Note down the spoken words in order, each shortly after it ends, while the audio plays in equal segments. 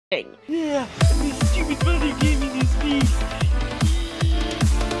Yeah, this stupid buddy gave me this beef.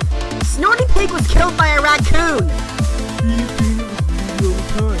 Snorty Pig was killed by a raccoon. He's doing it with me all the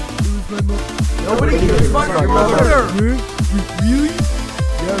time. It was my mother. Nobody cares about your mother. Really?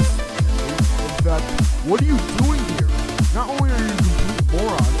 Yes. In fact, what are you doing here? Not only are you a complete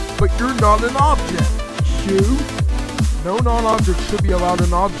moron, but you're not an object. Shoe? No non-object should be allowed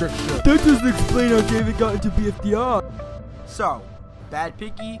an object ship. That doesn't explain how David got into BFDR. So, Bad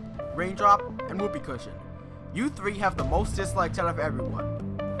Piggy, Raindrop, and Whoopee Cushion. You three have the most dislikes out of everyone.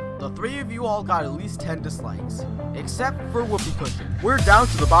 The three of you all got at least 10 dislikes, except for Whoopee Cushion. We're down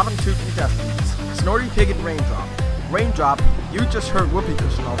to the bottom two contestants, Snorty Pig and Raindrop. Raindrop, you just heard Whoopee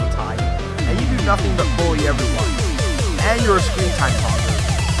Cushion all the time, and you do nothing but bully everyone. And you're a screen time hogger.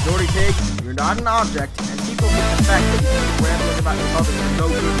 Snorty Pig, you're not an object, and people think the fact that you keep rambling about your mother is no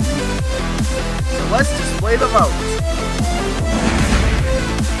good to you. So let's display the votes.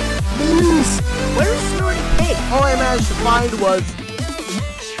 Where's Snorty Pig? All I managed to find was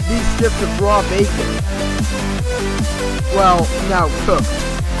these strips of raw bacon. Well, now cooked.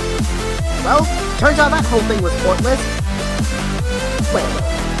 Well, turns out that whole thing was pointless. Wait,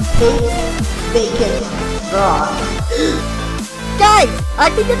 pig, bacon, raw. Guys, I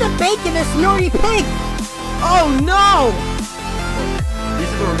think that the bacon is Snorty Pig. Oh no!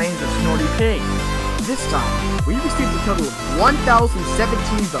 These are the remains of Snorty Pig. This time, we received a total of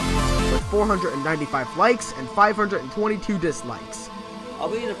 1,017 votes, with 495 likes and 522 dislikes. I'll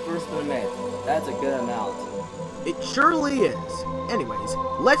be the first to admit, that's a good amount. It surely is. Anyways,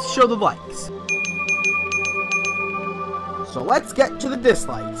 let's show the likes. So let's get to the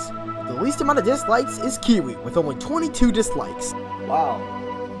dislikes. The least amount of dislikes is Kiwi, with only 22 dislikes. Wow,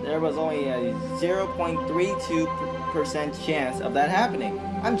 there was only a 0.32% chance of that happening.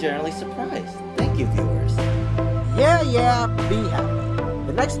 I'm generally surprised. Thank you, viewers. Yeah, be happy.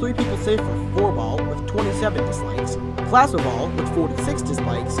 The next three people saved for 4-ball with 27 dislikes, plasma ball with 46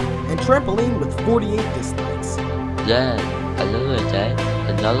 dislikes, and trampoline with 48 dislikes. Then, another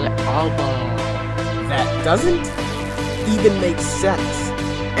album. That doesn't even make sense.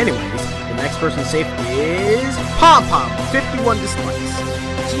 Anyways, the next person saved is Pom Pom with 51 dislikes.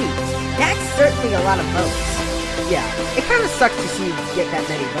 Jeez, that's certainly a lot of votes. Yeah, it kind of sucks to see you get that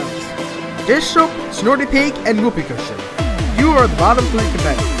many votes. Dish Soap, Snorty Pig, and Whoopee Cushion. You are the bottom three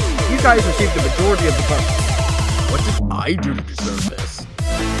competitors. You guys received the majority of the votes. What did I do to deserve this?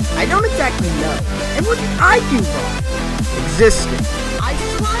 I don't exactly know. And what did I do wrong? Existing. I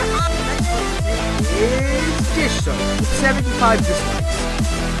swear on the next person Is Dish Soap with 75 dislikes.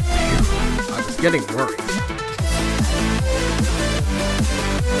 Phew, I was getting worried.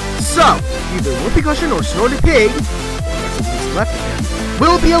 So, either Whoopee Cushion or Snorty Pig, or what's at least left of him,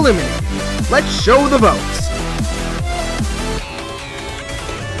 will be eliminated. Let's show the votes.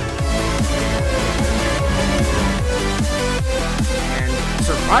 And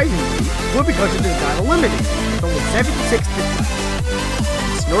surprisingly, Whoopee Cushion is not eliminated, with only 76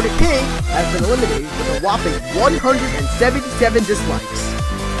 dislikes. Snorty Pig has been eliminated with a whopping 177 dislikes.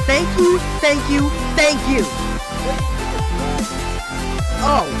 Thank you.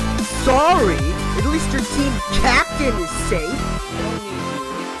 Oh, sorry. At least your team captain is safe.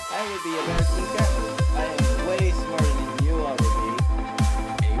 I would be a better team captain. I am way smarter than you all would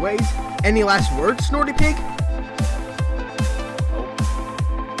be. Anyways, any last words, Snorty Pig?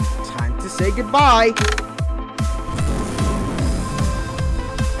 Time to say goodbye.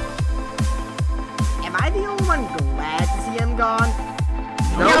 Am I the only one glad to see him gone?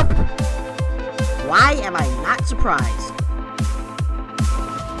 Nope. Why am I not surprised?